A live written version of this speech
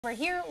We're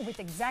here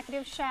with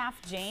Executive Chef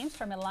James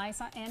from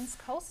Eliza Ann's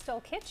Coastal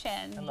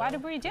Kitchen. Hello. What are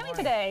we doing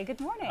today? Good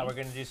morning. We're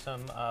going to do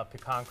some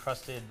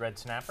pecan-crusted red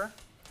snapper.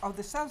 Oh,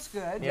 this sounds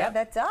good. Yeah,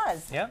 that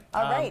does. Yeah.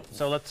 All right.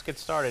 So let's get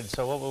started.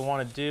 So what we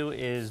want to do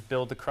is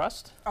build the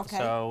crust. Okay.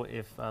 So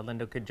if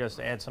Linda could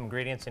just add some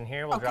ingredients in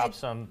here, we'll drop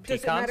some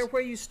pecans. Does it matter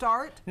where you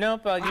start?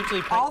 Nope,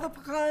 usually... All the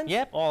pecans?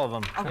 Yep, all of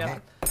them. Okay.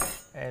 Yep.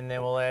 And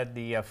then we'll add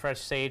the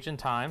fresh sage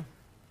and thyme.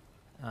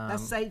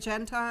 That's sage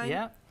and thyme?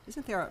 Yeah.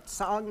 Isn't there a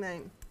song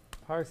name?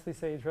 Parsley,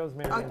 sage,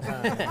 rosemary, and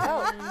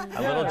thyme.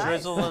 A little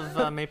drizzle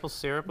of maple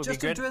syrup would be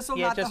good. Just a drizzle,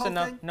 yeah, not just the whole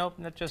enough. thing? Nope,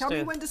 not just. Tell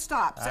me when to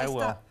stop. Say I stop.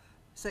 will.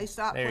 Say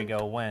stop. There you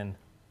go. When.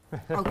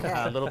 Okay.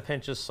 A little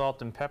pinch of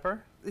salt and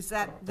pepper. Is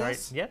that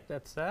this? Right. Yep,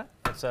 that's that.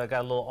 It's got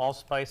a little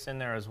allspice in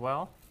there as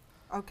well.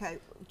 Okay,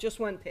 just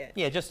one pinch.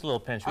 Yeah, just a little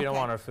pinch. We don't Okay.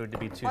 want our food to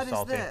be too What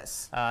salty. is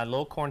this? A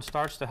little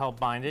cornstarch to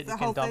help bind it. The You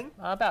whole can dump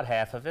thing? about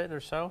half of it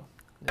or so.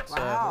 It's,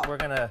 Wow. we're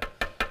gonna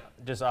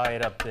just eye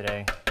it up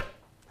today.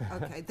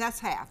 Okay, that's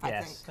half, I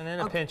think. Yes, and then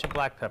a pinch of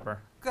black pepper.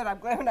 Good, I'm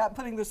glad we're not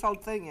putting this whole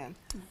thing in.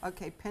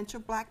 Okay, pinch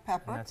of black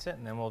pepper. And that's it,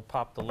 and then we'll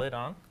pop the lid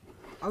on.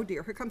 Oh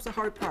dear, here comes the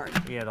hard part.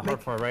 Yeah, the hard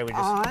part, right? We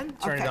just On.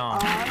 turn Okay, it on.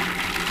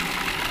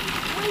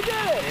 We did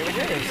it! Here we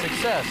did it,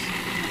 success.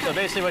 So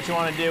basically what you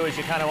want to do is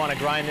you kind of want to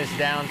grind this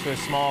down to a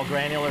small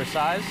granular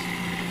size,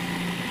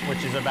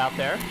 which is about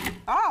there.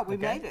 Oh, we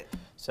Okay. made it.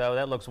 So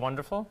that looks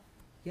wonderful.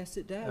 Yes,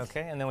 it does.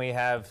 Okay, and then we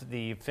have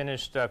the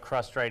finished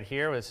crust right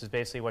here. This is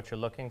basically what you're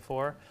looking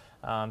for.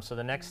 So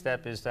the next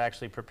step is to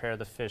actually prepare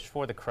the fish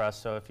for the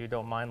crust. So if you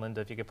don't mind,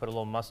 Linda, if you could put a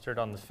little mustard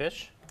on the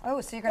fish. Oh,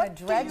 so you're going What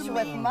to do dredge you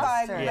with mean by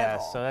mustard. Yeah,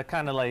 Level. so that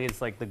kind of like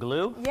is like the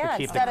glue Yeah, to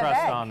keep the instead of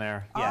crust egg. on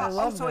there. Oh, Yes,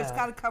 oh, so it's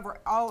got to cover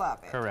all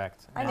of it.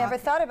 correct. I never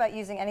thought about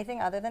using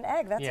anything other than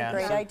egg. That's Yeah, a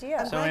great so- idea.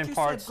 I'm So glad you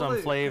impart said some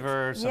glue.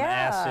 flavor, some Yeah.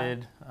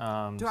 acid.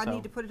 Do I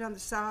need to put it on the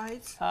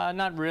sides?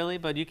 Not really,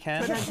 but you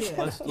can. Good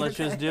idea. Let's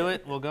just do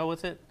it. We'll go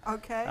with it.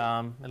 Okay.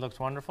 It looks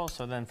wonderful.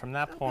 So then from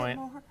that A bit point,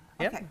 more.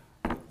 yep. Okay.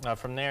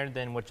 From there,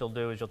 then what you'll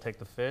do is you'll take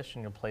the fish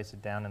and you'll place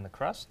it down in the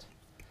crust.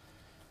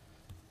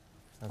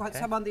 Want Okay.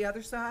 some on the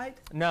other side?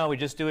 No, we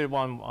just do it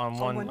on one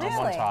one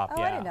Really? top. Oh,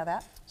 yeah. I didn't know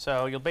that.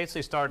 So you'll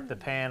basically start the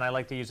pan. I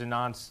like to use a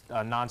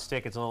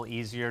non-stick. It's a little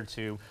easier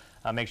to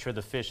make sure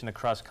the fish and the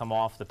crust come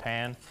off the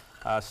pan.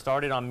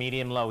 Start it on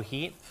medium-low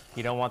heat.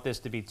 You don't want this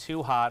to be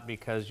too hot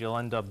because you'll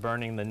end up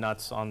burning the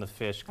nuts on the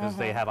fish because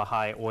they have a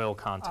high oil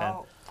content.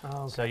 Oh.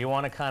 Oh, So you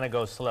want to kind of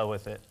go slow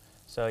with it.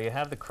 So you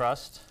have the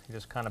crust. You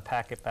just kind of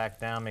pack it back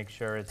down, make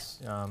sure it's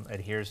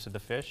adheres to the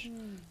fish,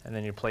 and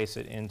then you place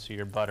it into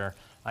your butter.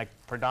 I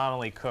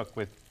predominantly cook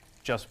with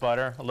just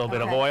butter, a little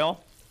bit of Okay. oil.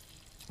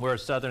 We're a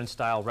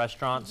Southern-style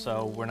restaurant,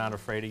 so we're not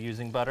afraid of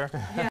using butter.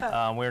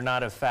 We're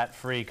not a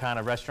fat-free kind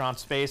of restaurant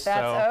space.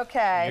 That's so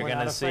okay. You're We're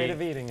gonna not see, afraid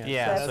of eating it.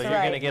 Yeah, That's so you're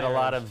right. going to get a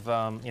lot of,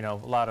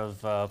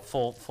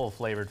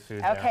 full-flavored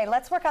food there. Okay,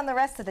 let's work on the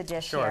rest of the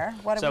dish Sure. here.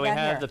 What do So we we got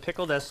have here? the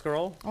pickled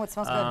escarole. Oh, it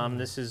smells good.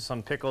 This is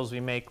some pickles we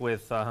make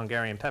with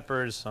Hungarian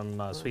peppers,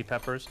 some sweet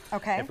peppers.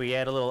 Okay. If we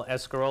add a little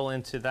escarole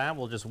into that,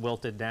 we'll just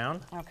wilt it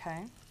down.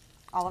 Okay.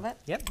 All of it?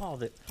 Yep, all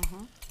of it.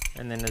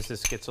 And then as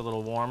this gets a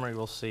little warmer,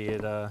 you'll see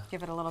it.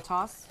 Give it a little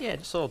toss? Yeah,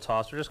 just a little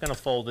toss. We're just going to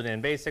fold it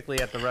in.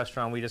 Basically, at the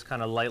restaurant, we just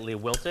kind of lightly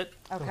wilt it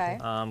Okay.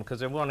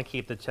 because we want to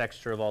keep the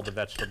texture of all the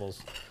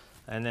vegetables.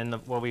 And then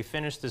what we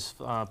finish this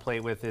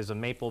plate with is a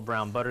maple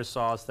brown butter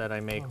sauce that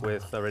I make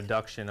with a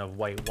reduction of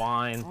white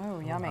wine, Oh,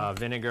 yummy.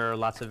 vinegar,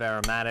 lots of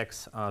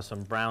aromatics,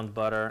 some browned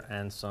butter,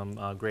 and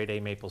some grade A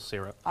maple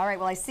syrup. All right,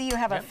 well, I see you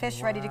have a Yep.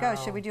 fish ready to go.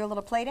 Should we do a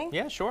little plating?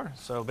 Yeah, sure.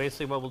 So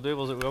basically what we'll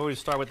do is we always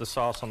start with the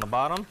sauce on the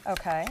bottom.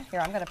 Okay. Here,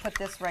 I'm going to put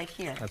this right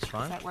here. That's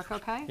fine. Does that work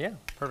okay? Yeah,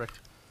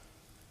 perfect.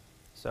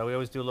 So we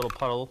always do a little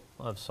puddle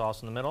of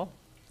sauce in the middle.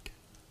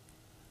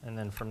 And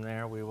then from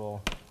there we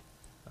will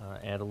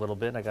add a little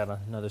bit. I got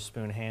another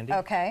spoon handy.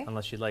 Okay.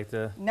 Unless you'd like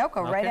to. No,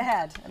 go right Okay.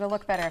 ahead. It'll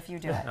look better if you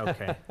do it.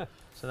 Okay.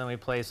 So then we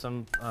place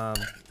some of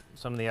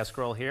the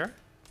escarole here.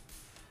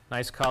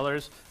 Nice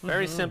colors.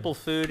 Very simple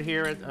food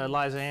here at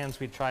Eliza Ann's.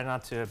 We try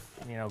not to,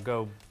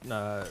 go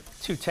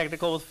too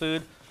technical with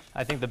food.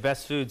 I think the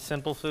best food,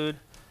 simple food.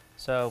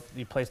 So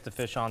you place the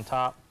fish on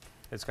top.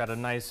 It's got a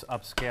nice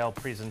upscale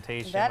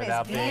presentation That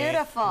is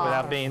beautiful.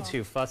 without being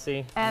too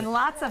fussy. And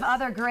lots of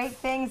other great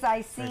things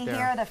I see Right there.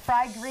 here. The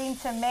fried green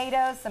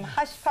tomatoes, some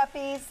hush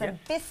puppies, some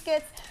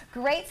biscuits.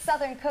 Great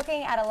Southern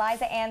cooking at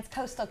Eliza Ann's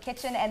Coastal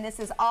Kitchen. And this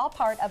is all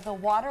part of the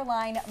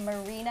Waterline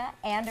Marina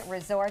and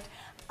Resort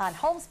on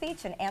Holmes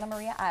Beach and Anna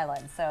Maria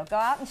Island. So go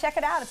out and check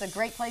it out. It's a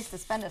great place to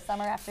spend a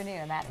summer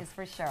afternoon, that is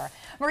for sure.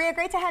 Maria,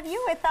 great to have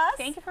you with us.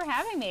 Thank you for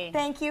having me.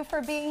 Thank you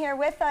for being here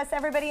with us.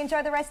 Everybody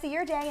enjoy the rest of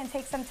your day and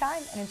take some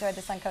time and enjoy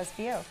the Suncoast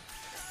view.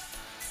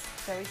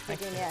 Zoe's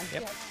digging in.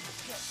 Yep.